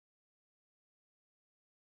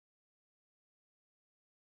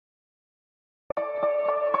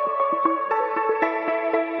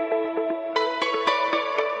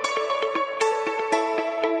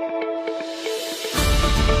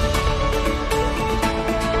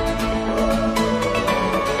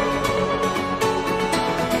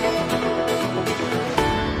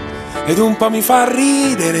ed un po' mi fa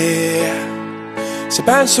ridere. Se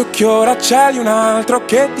penso che ora c'è un altro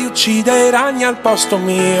che ti uccide i ragni al posto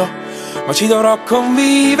mio, ma ci dovrò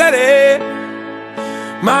convivere.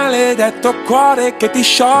 Maledetto cuore che ti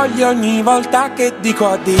scioglie ogni volta che dico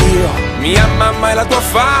addio. Mia mamma e la tua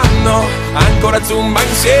fanno ancora Zumba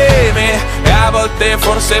insieme, e a volte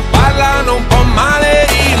forse parlano un po' male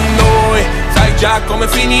di noi. Sai già come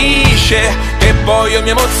finisce, che poi io mi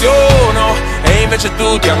emoziono e invece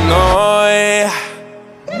tu ti annoi.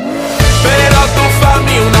 Però tu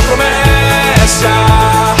fammi una promessa,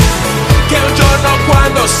 che un giorno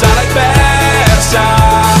quando sarai persa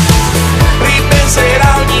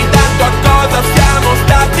ripenserai ogni tanto a cosa siamo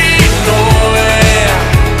stati noi,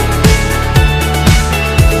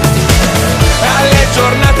 alle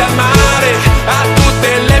giornate al mare, a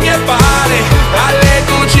tutte le mie pare, alle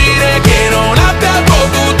cucine che non abbia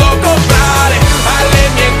potuto comprare, alle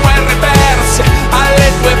mie guerre perse,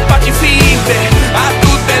 alle tue paci finte, a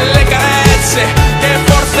tutte le carezze che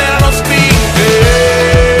forse erano spinte.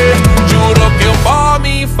 Giuro che un po'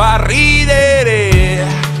 mi fa ridere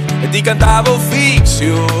e ti cantavo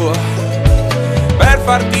Fixio per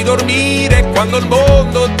farti dormire quando il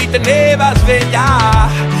mondo ti teneva sveglia.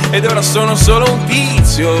 Ed ora sono solo un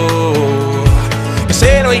tizio che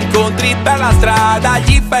se lo incontri per la strada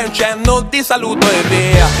gli fai un cenno di saluto e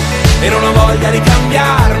via. E non ho voglia di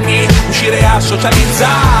cambiarmi, uscire a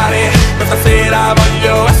socializzare. Questa sera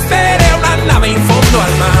voglio essere una nave in fondo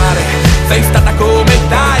al mare. Sei stata come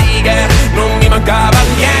Tiger, non mi mancava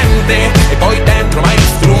niente, e poi dentro m'hai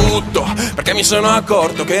distrutto, perché mi sono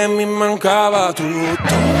accorto che mi mancava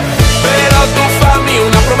tutto. Però tu fammi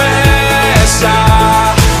una promessa,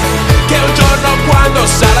 che un giorno quando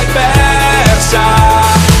sarai persa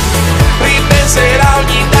ripenserai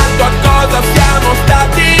ogni tanto a cosa siamo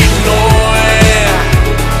stati noi,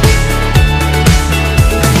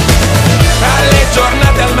 alle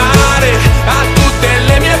giornate al mare, a tutte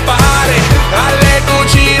le mie pare, alle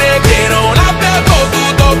cucine che non abbia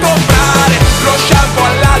potuto comprare, lo shampoo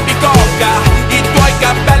all'albicocca, i tuoi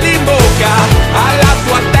capelli in bocca, alla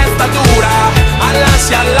tua testa dura,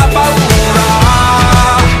 all'ansia, alla paura.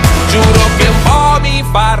 Giuro che un po' mi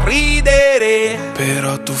fa ridere.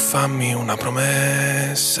 Però tu fammi una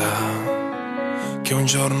promessa, che un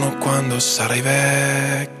giorno quando sarai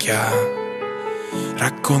vecchia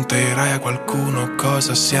racconterai a qualcuno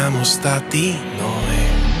cosa siamo stati noi.